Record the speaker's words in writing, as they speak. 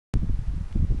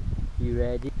You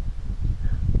ready?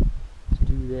 Let's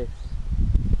do this.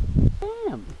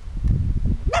 Damn!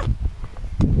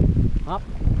 Up.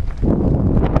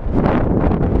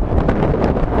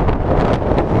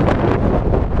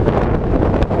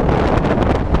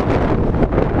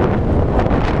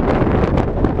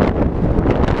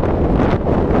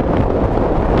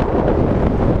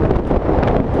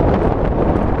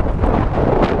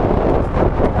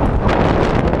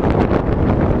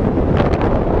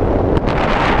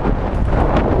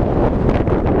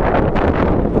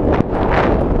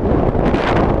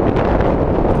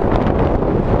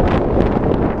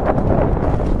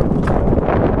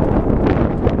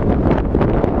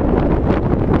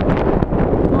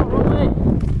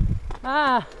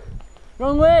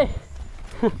 Wrong way!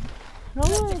 Wrong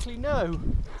way! Actually, no.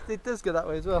 It does go that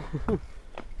way as well.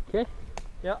 Okay.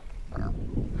 Yeah.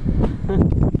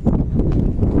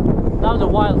 That was a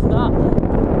wild start.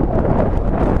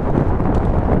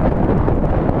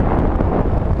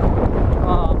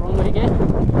 Oh, wrong way again.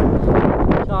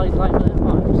 Charlie's like that.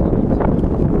 Oh,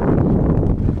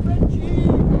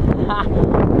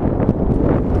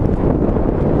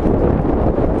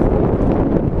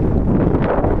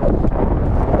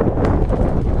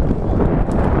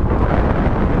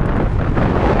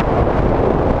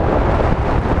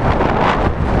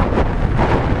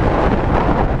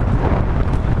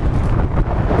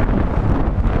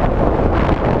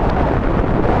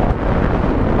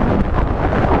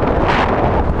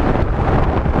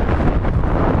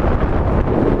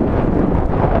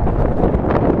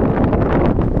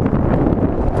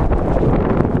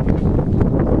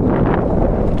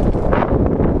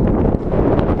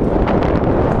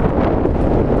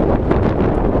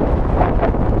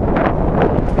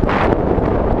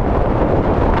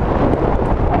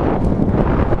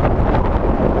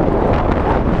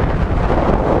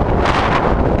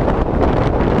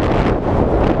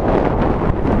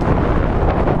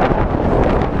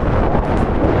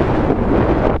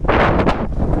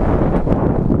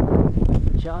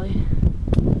 Charlie.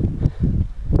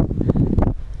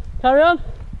 Carry on.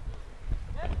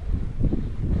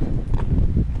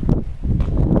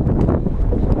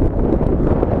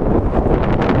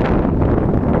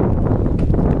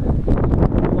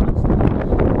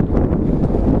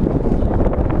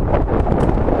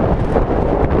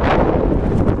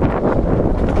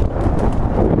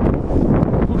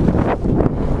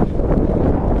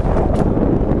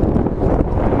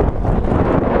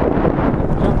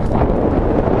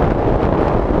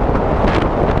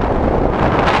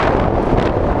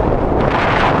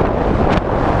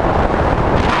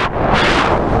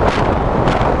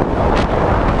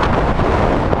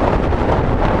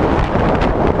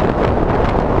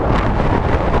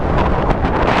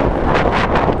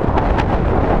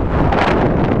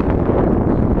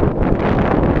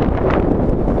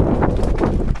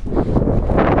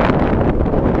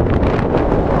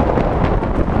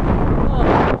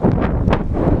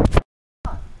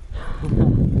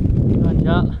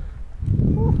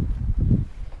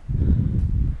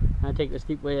 I take the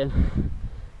steep way in.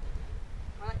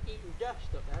 I like eating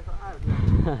dust up there, but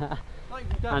not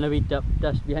even dust. I know eat up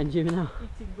dust behind you now.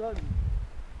 Eating blood.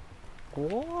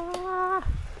 Oh.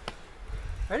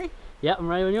 Ready? Yeah, I'm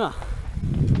ready when you are.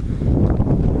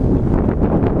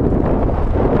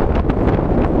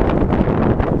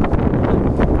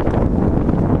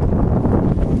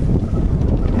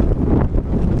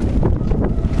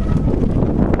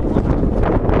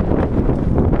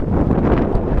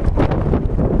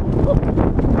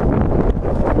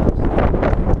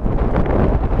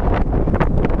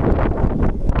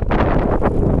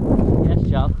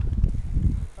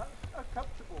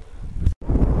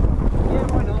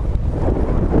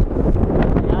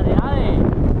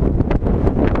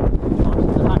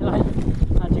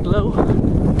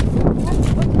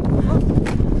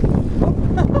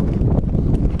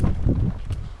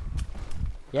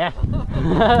 Yeah.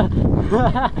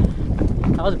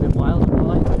 That was a bit wild,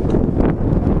 boy.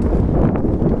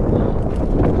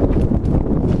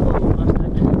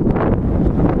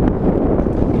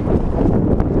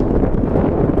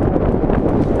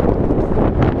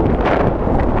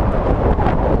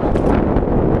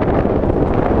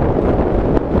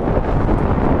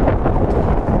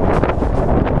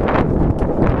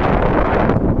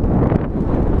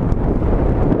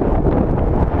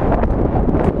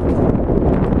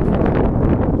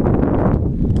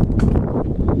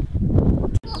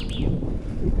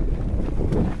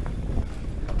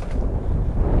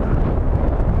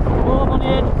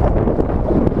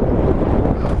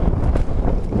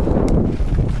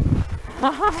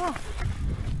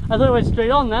 I thought it went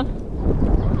straight on then.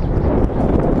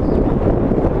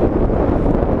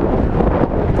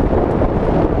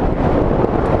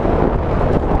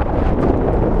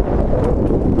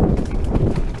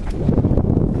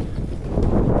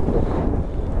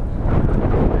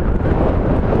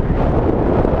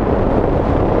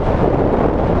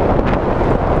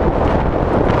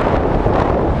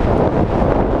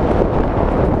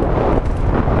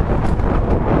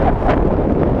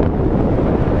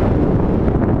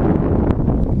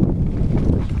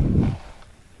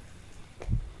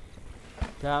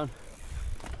 Down.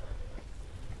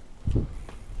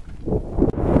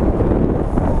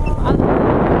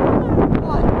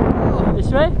 Oh,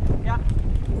 This way? yeah,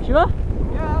 Sure?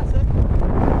 yeah, that's it.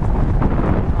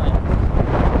 Oh, yeah.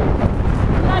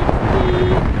 Nice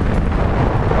speed!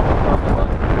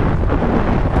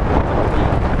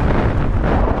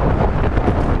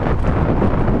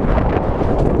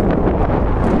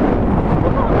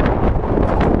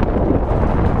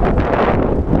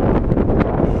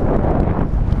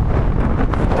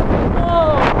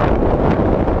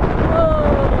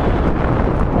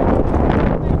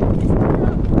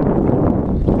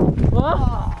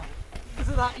 Because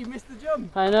of that, you missed the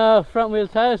jump. I know, front wheel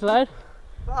tyres, lad.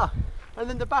 Ah, and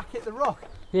then the back hit the rock.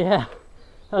 Yeah,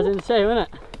 that was insane, wasn't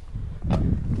it?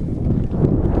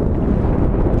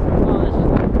 Oh, this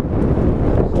is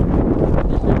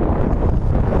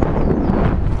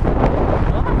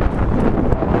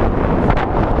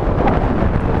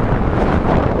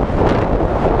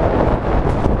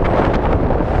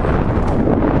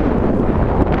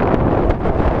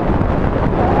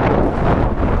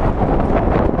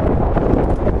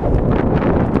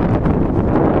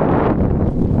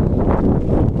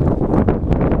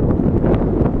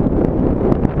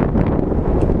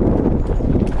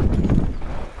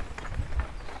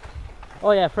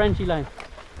oh yeah, Frenchy line.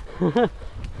 Might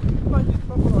do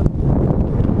proper line.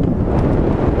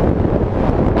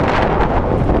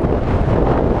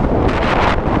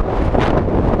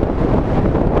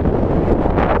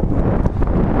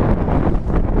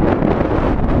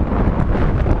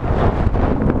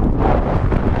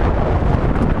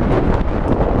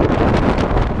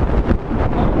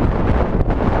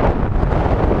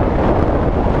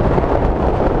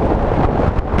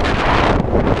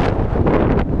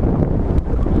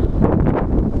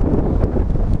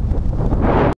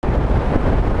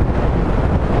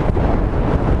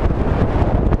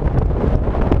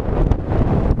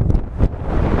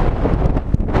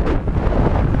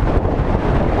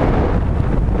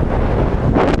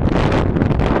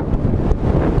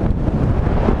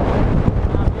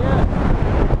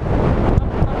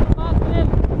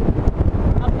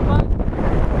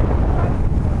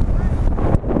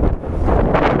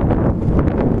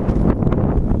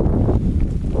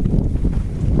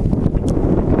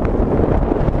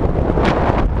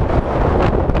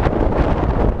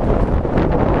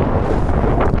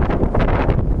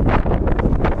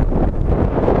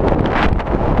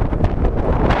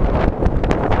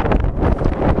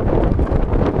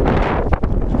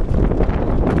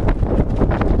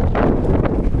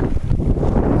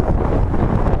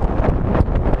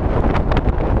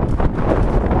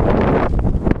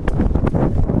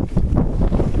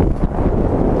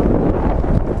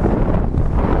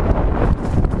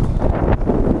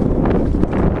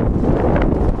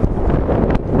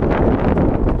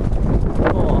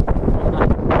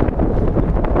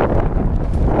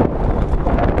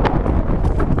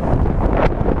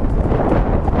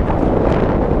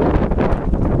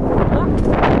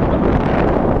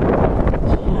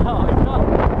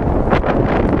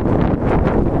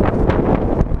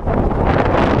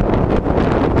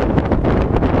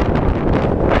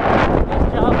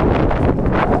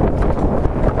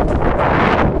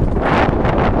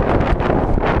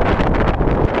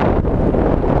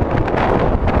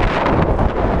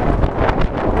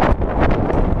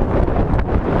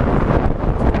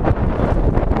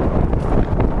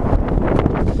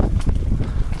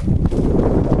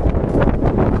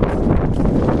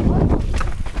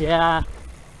 Yeah.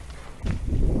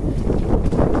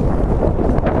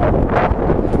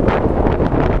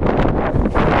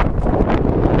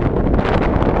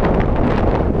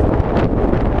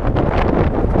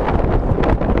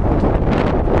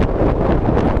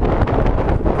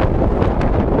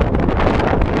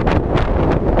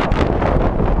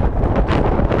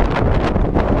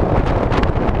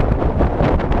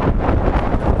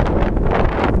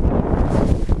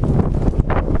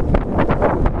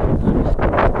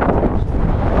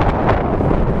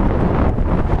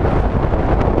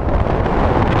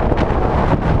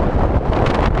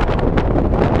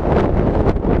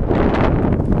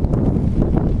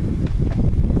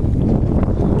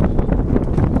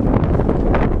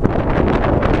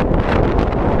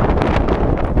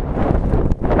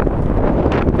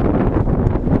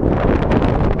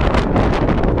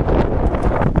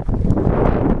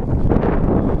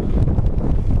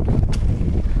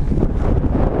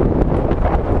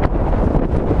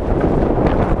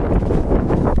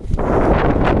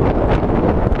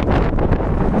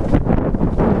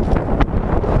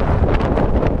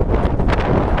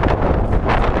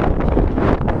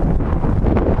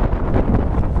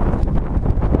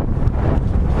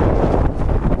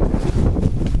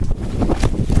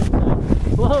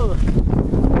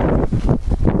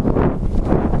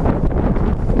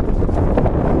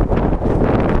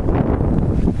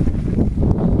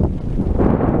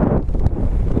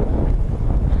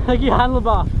 Like your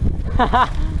handlebar.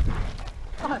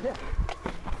 Oh, yeah.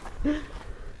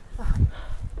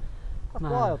 That's Man,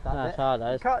 wild, that that's bit. hard, that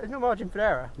You is. can't, there's no margin for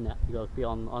error. No, you got to be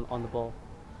on the ball.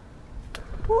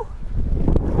 Woo.